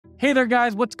Hey there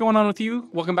guys, what's going on with you?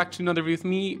 Welcome back to another video with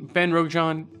me, Ben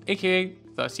Rojan, aka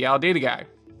the Seattle Data Guy.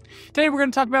 Today we're going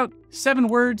to talk about 7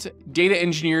 words data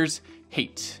engineers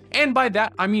hate. And by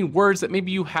that, I mean words that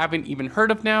maybe you haven't even heard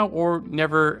of now or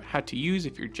never had to use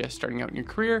if you're just starting out in your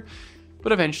career,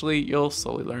 but eventually you'll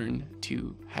slowly learn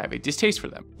to have a distaste for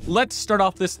them. Let's start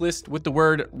off this list with the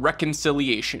word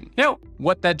reconciliation. Now,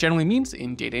 what that generally means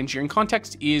in data engineering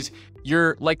context is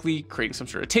you're likely creating some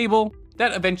sort of table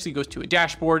that eventually goes to a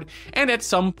dashboard, and at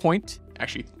some point,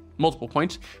 actually multiple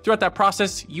points, throughout that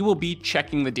process, you will be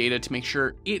checking the data to make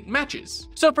sure it matches.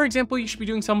 So for example, you should be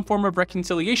doing some form of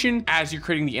reconciliation as you're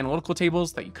creating the analytical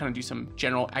tables, that you kind of do some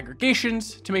general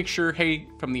aggregations to make sure, hey,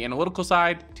 from the analytical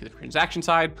side to the transaction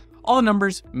side, all the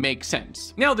numbers make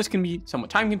sense. Now, this can be somewhat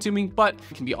time consuming, but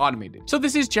it can be automated. So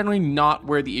this is generally not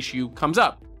where the issue comes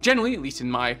up. Generally, at least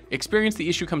in my experience, the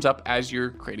issue comes up as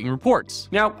you're creating reports.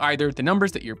 Now, either the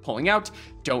numbers that you're pulling out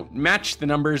don't match the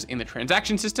numbers in the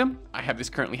transaction system. I have this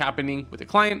currently happening with a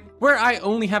client where I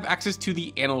only have access to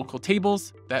the analytical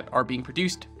tables that are being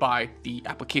produced by the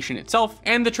application itself,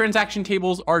 and the transaction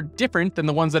tables are different than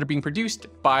the ones that are being produced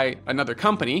by another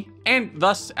company. And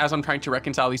thus, as I'm trying to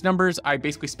reconcile these numbers, I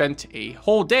basically spent a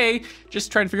whole day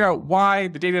just trying to figure out why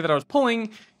the data that I was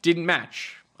pulling didn't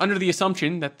match, under the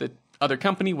assumption that the other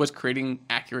company was creating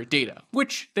accurate data,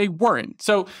 which they weren't.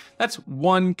 So that's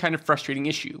one kind of frustrating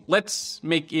issue. Let's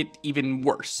make it even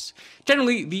worse.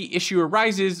 Generally, the issue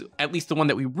arises, at least the one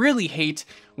that we really hate,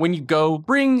 when you go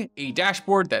bring a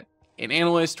dashboard that an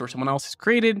analyst or someone else has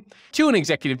created to an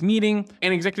executive meeting.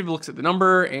 An executive looks at the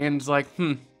number and is like,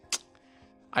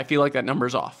 I feel like that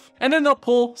number's off. And then they'll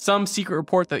pull some secret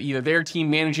report that either their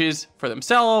team manages for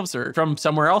themselves or from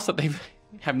somewhere else that they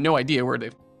have no idea where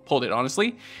they've pulled it,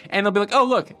 honestly. And they'll be like, oh,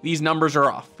 look, these numbers are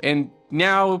off. And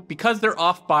now, because they're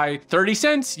off by 30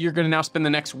 cents, you're gonna now spend the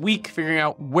next week figuring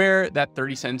out where that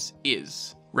 30 cents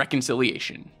is.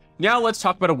 Reconciliation. Now let's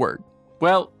talk about a word.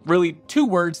 Well, really 2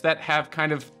 words that have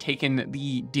kind of taken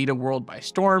the data world by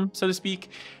storm, so to speak,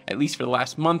 at least for the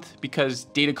last month, because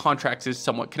data contracts is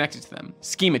somewhat connected to them.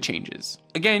 Schema changes.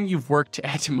 Again, you've worked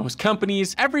at most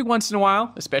companies. Every once in a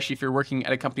while, especially if you're working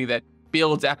at a company that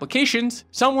builds applications,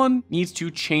 someone needs to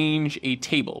change a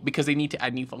table because they need to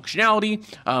add new functionality,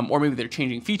 or maybe they're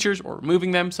changing features or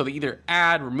removing them. So they either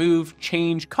add, remove,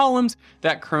 change columns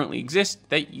that currently exist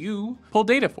that you pull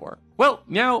data for. Well,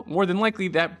 now more than likely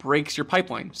that breaks your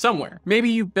pipeline somewhere. Maybe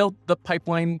you built the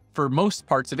pipeline for most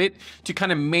parts of it to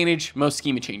kind of manage most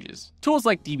schema changes. Tools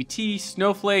like dbt,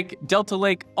 Snowflake, Delta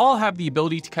Lake all have the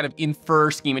ability to kind of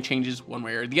infer schema changes one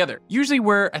way or the other. Usually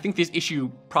where I think this issue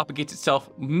propagates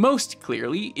itself most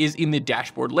clearly is in the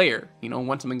dashboard layer. You know,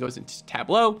 once something goes into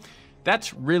Tableau,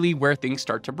 that's really where things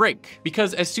start to break.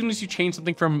 Because as soon as you change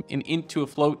something from an int to a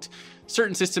float,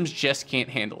 certain systems just can't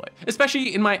handle it.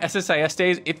 Especially in my SSIS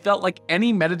days, it felt like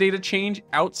any metadata change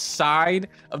outside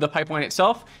of the pipeline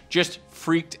itself just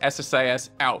freaked SSIS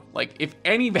out. Like if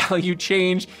any value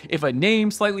changed, if a name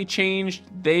slightly changed,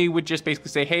 they would just basically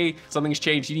say, hey, something's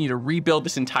changed, you need to rebuild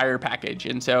this entire package.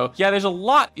 And so, yeah, there's a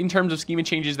lot in terms of schema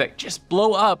changes that just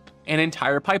blow up an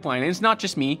entire pipeline. And it's not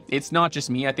just me.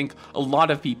 I think a lot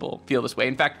of people feel this way.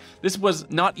 In fact, this was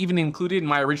not even included in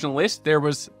my original list. There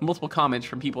was multiple comments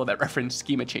from people that referenced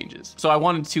schema changes. So I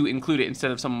wanted to include it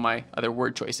instead of some of my other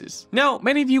word choices. Now,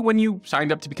 many of you, when you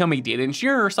signed up to become a data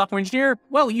engineer or software engineer,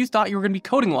 well, you thought you were going to be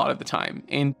coding a lot of the time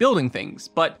and building things.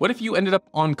 But what if you ended up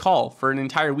on call for an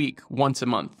entire week once a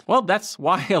month? Well, that's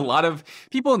why a lot of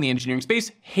people in the engineering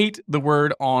space hate the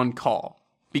word on call.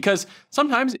 Because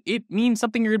sometimes it means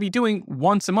something you're gonna be doing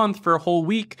once a month for a whole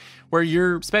week where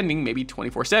you're spending maybe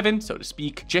 24/7, so to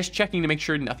speak, just checking to make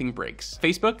sure nothing breaks.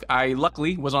 Facebook, I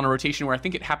luckily was on a rotation where I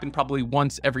think it happened probably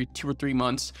once every 2 or 3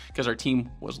 months because our team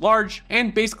was large.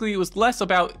 And basically it was less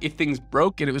about if things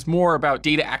broke and it was more about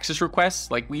data access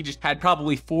requests. Like we just had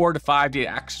probably 4 to 5 data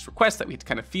access requests that we had to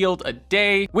kind of field a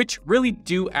day, which really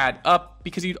do add up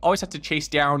because you'd always have to chase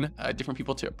down different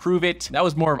people to approve it. That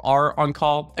was more of our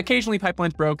on-call. Occasionally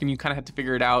pipelines broke and you kind of had to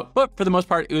figure it out. But for the most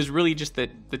part, it was really just the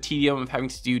tedium of having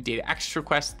to do data access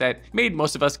requests that made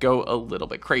most of us go a little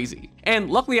bit crazy.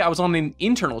 And luckily I was on an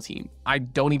internal team. I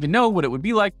don't even know what it would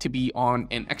be like to be on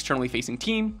an externally facing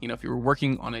team. You know, if you were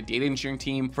working on a data engineering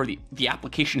team for the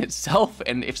application itself,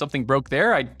 and if something broke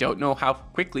there, I don't know how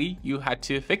quickly you had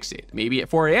to fix it. Maybe at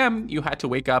 4 a.m. you had to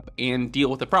wake up and deal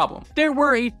with the problem. There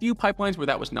were a few pipelines where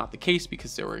that was not the case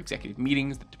because there were executive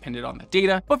meetings that depended on that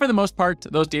data. But for the most part,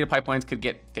 those data pipelines could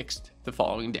get fixed the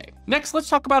following day. Next, let's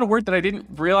talk about a word that I didn't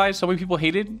realize so many people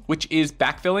hated, which is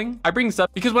backfilling. I bring this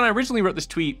up because when I originally wrote this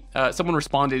tweet, someone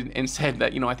responded and said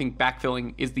that, I think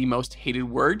backfilling is the most hated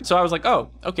word. So I was like, oh,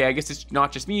 okay, I guess it's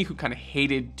not just me who kind of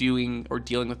hated doing or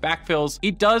dealing with backfills.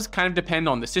 It does kind of depend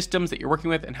on the systems that you're working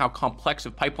with and how complex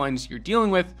of pipelines you're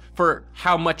dealing with for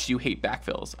how much you hate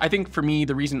backfills. I think for me,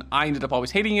 the reason I ended up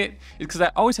always hating it is because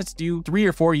I always had to do 3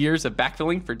 or 4 years of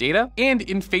backfilling for data. And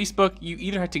in Facebook, you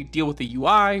either had to deal with a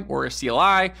UI or a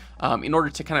CLI in order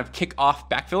to kind of kick off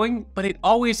backfilling, but it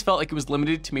always felt like it was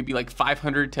limited to maybe like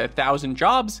 500 to 1,000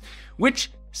 jobs,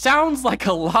 which sounds like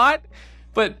a lot,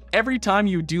 but every time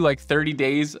you do like 30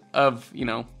 days of,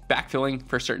 backfilling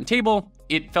for a certain table,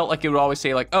 it felt like it would always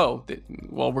say like, oh,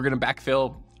 well, we're going to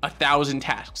backfill 1,000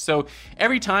 tasks. So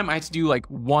every time I had to do like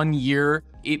 1 year,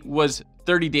 it was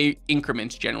 30-day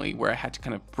increments generally where I had to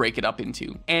kind of break it up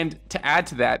into. And to add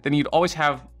to that, then you'd always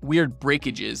have weird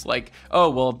breakages like, oh,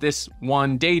 well, this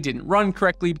one day didn't run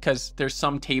correctly because there's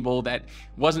some table that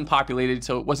wasn't populated,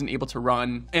 so it wasn't able to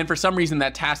run. And for some reason,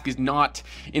 that task is not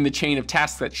in the chain of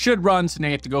tasks that should run. So now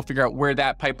you have to go figure out where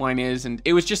that pipeline is. And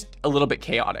it was just a little bit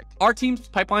chaotic. Our team's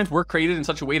pipelines were created in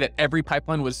such a way that every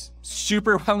pipeline was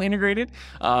super well integrated.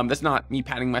 That's not me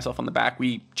patting myself on the back.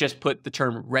 We just put the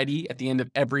term ready at the end of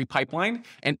every pipeline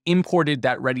and imported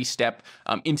that ready step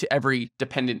into every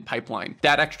dependent pipeline.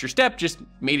 That extra step just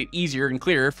made it easier and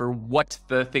clearer for what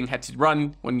the thing had to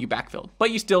run when you backfilled.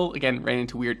 But you still, again, ran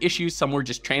into weird issues. Some were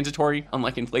just transitory.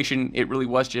 Unlike inflation, it really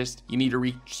was just you need to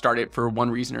restart it for one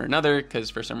reason or another because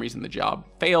for some reason the job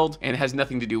failed and it has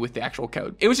nothing to do with the actual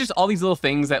code. It was just all these little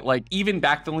things that like even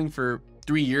backfilling for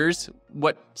 3 years,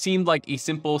 what seemed like a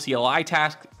simple CLI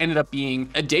task ended up being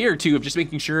a day or two of just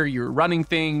making sure you're running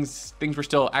things were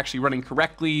still actually running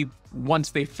correctly.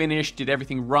 Once they finished, did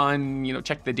everything run,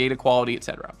 check the data quality,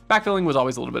 etc. Backfilling was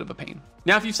always a little bit of a pain.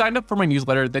 Now, if you've signed up for my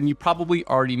newsletter, then you probably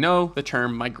already know the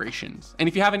term migrations. And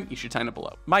if you haven't, you should sign up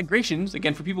below. Migrations,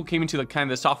 again, for people who came into the kind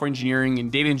of the software engineering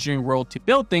and data engineering world to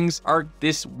build things, are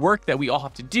this work that we all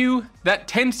have to do that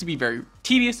tends to be very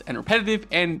tedious and repetitive,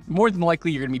 and more than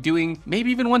likely you're gonna be doing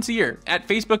maybe even once a year. At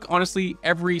Facebook, honestly,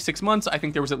 every 6 months, I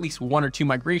think there was at least 1 or 2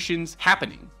 migrations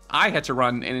happening. I had to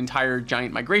run an entire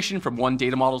giant migration from one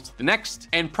data model to the next.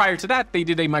 And prior to that, they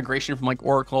did a migration from like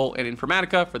Oracle and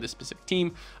Informatica for this specific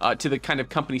team to the kind of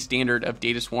company standard of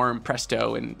Data Swarm,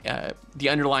 Presto, and the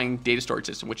underlying data storage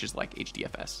system, which is like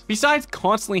HDFS. Besides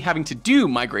constantly having to do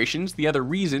migrations, the other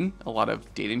reason a lot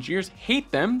of data engineers hate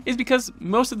them is because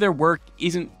most of their work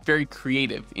isn't very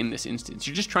creative in this instance.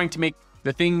 You're just trying to make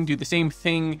the thing do the same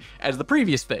thing as the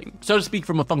previous thing, so to speak,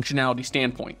 from a functionality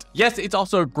standpoint. Yes, it's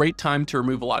also a great time to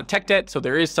remove a lot of tech debt, so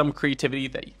there is some creativity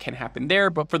that can happen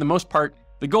there, but for the most part,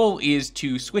 the goal is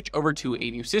to switch over to a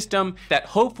new system that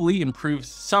hopefully improves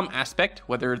some aspect,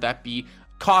 whether that be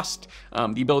cost,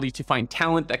 the ability to find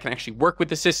talent that can actually work with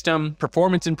the system,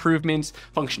 performance improvements,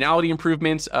 functionality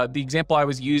improvements. The example I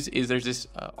always use is there's this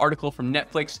article from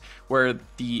Netflix where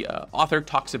the author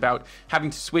talks about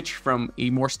having to switch from a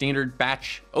more standard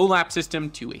batch OLAP system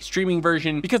to a streaming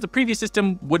version because the previous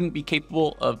system wouldn't be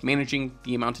capable of managing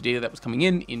the amount of data that was coming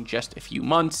in just a few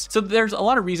months. So there's a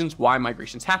lot of reasons why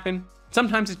migrations happen.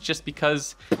 Sometimes it's just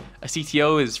because a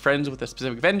CTO is friends with a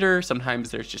specific vendor. Sometimes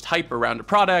there's just hype around a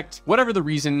product. Whatever the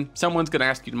reason, someone's gonna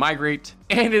ask you to migrate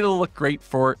and it'll look great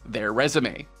for their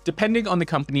resume. Depending on the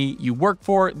company you work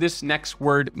for, this next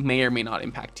word may or may not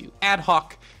impact you. Ad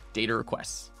hoc data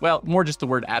requests. Well, more just the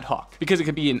word ad hoc, because it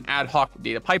could be an ad hoc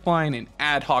data pipeline, an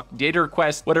ad hoc data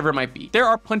request, whatever it might be. There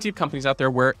are plenty of companies out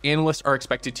there where analysts are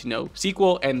expected to know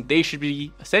SQL and they should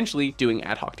be essentially doing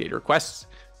ad hoc data requests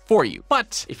for you.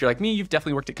 But if you're like me, you've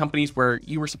definitely worked at companies where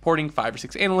you were supporting 5 or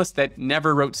 6 analysts that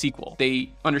never wrote SQL.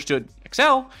 They understood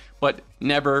Excel, but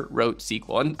never wrote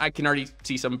SQL. And I can already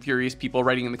see some furious people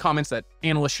writing in the comments that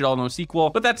analysts should all know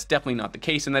SQL, but that's definitely not the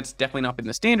case. And that's definitely not been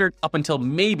the standard up until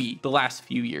maybe the last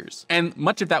few years. And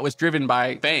much of that was driven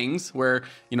by FANGs, where,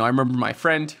 I remember my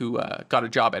friend who got a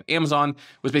job at Amazon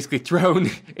was basically thrown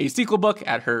a SQL book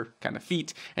at her kind of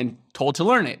feet and told to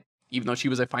learn it, even though she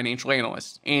was a financial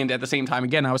analyst. And at the same time,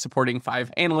 again, I was supporting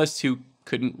 5 analysts who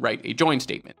couldn't write a join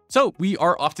statement. So we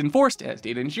are often forced as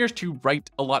data engineers to write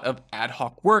a lot of ad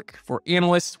hoc work for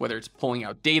analysts, whether it's pulling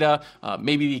out data,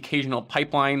 maybe the occasional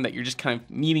pipeline that you're just kind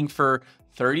of needing for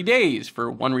 30 days for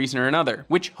one reason or another,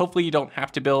 which hopefully you don't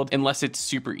have to build unless it's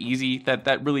super easy.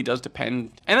 That really does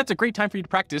depend. And that's a great time for you to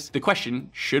practice the question,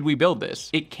 should we build this?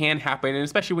 It can happen, and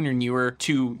especially when you're newer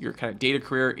to your kind of data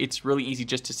career, it's really easy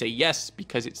just to say yes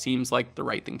because it seems like the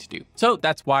right thing to do. So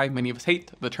that's why many of us hate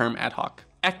the term ad hoc.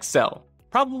 Excel,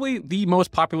 probably the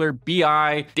most popular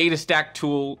BI data stack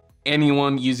tool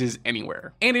anyone uses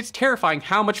anywhere. And it's terrifying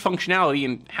how much functionality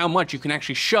and how much you can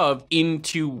actually shove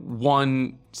into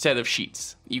one set of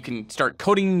sheets. You can start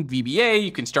coding VBA,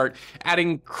 you can start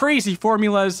adding crazy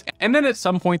formulas, and then at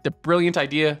some point the brilliant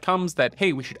idea comes that,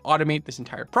 hey, we should automate this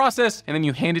entire process, and then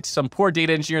you hand it to some poor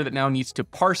data engineer that now needs to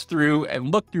parse through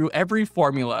and look through every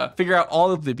formula, figure out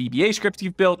all of the VBA scripts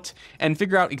you've built, and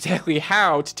figure out exactly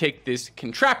how to take this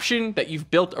contraption that you've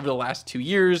built over the last 2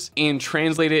 years and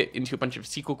translate it into a bunch of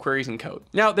SQL queries and code.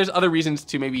 Now, there's other reasons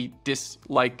to maybe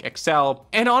dislike Excel,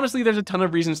 and honestly, there's a ton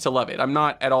of reasons to love it. I'm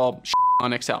not at all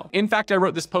on Excel. In fact, I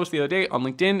wrote this post the other day on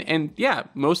LinkedIn, and yeah,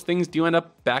 most things do end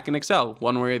up back in Excel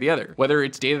one way or the other. Whether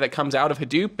it's data that comes out of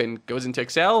Hadoop and goes into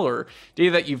Excel, or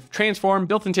data that you've transformed,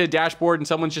 built into a dashboard, and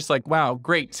someone's just like, wow,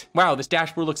 great. Wow, this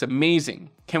dashboard looks amazing.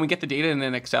 Can we get the data in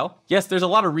an Excel? Yes, there's a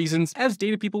lot of reasons. As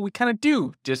data people, we kind of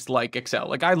do dislike Excel.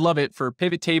 Like, I love it for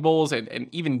pivot tables and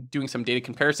even doing some data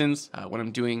comparisons when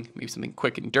I'm doing maybe something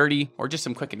quick and dirty or just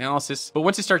some quick analysis. But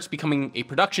once it starts becoming a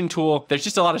production tool, there's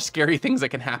just a lot of scary things that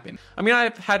can happen. I mean,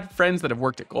 I've had friends that have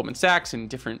worked at Goldman Sachs and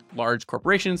different large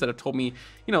corporations that have told me,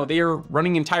 you know, they are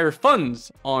running entire funds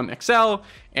on Excel,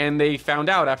 and they found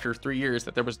out after 3 years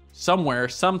that there was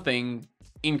something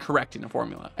incorrect in a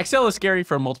formula. Excel is scary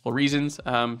for multiple reasons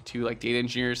to like data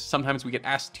engineers. Sometimes we get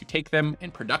asked to take them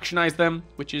and productionize them,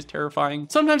 which is terrifying.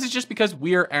 Sometimes it's just because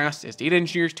we are asked as data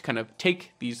engineers to kind of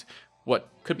take these what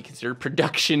could be considered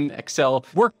production Excel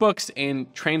workbooks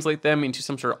and translate them into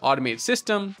some sort of automated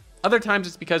system. Other times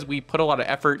it's because we put a lot of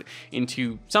effort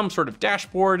into some sort of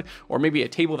dashboard or maybe a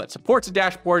table that supports a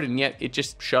dashboard, and yet it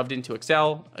just shoved into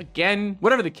Excel. Again,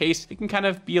 whatever the case, it can kind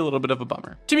of be a little bit of a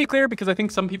bummer. To be clear, because I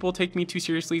think some people take me too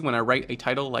seriously when I write a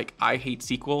title like I hate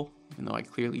SQL, even though I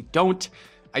clearly don't.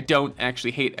 I don't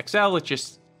actually hate Excel. It's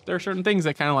just there are certain things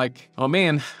that kind of like, oh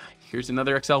man, here's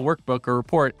another Excel workbook or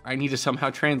report I need to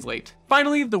somehow translate.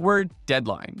 Finally, the word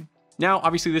deadline. Now,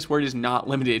 obviously, this word is not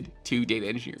limited to data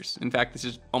engineers. In fact, this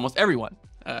is almost everyone.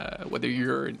 Whether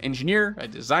you're an engineer, a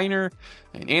designer,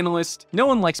 an analyst, no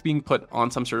one likes being put on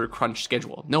some sort of crunch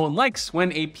schedule. No one likes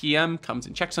when a PM comes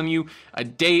and checks on you a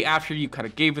day after you kind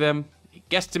of gave them a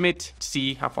guesstimate to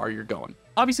see how far you're going.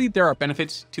 Obviously, there are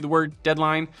benefits to the word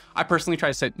deadline. I personally try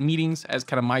to set meetings as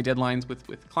kind of my deadlines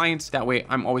with clients. That way,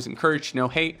 I'm always encouraged to know,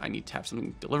 hey, I need to have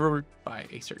something delivered by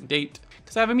a certain date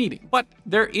because I have a meeting. But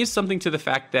there is something to the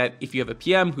fact that if you have a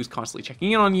PM who's constantly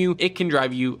checking in on you, it can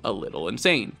drive you a little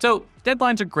insane. So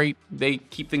deadlines are great. They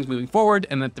keep things moving forward.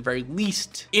 And at the very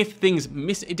least, if things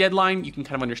miss a deadline, you can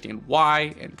kind of understand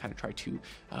why and kind of try to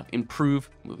improve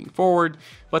moving forward.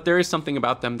 But there is something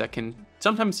about them that can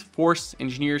sometimes force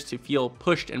engineers to feel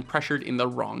pushed and pressured in the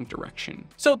wrong direction.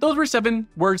 So those were 7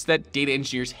 words that data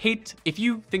engineers hate. If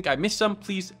you think I missed some,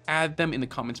 please add them in the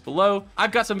comments below.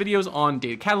 I've got some videos on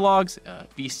data catalogs,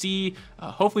 VC,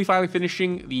 hopefully finally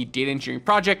finishing the data engineering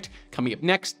project coming up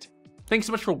next. Thanks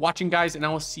so much for watching, guys, and I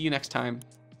will see you next time.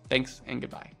 Thanks and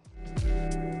goodbye.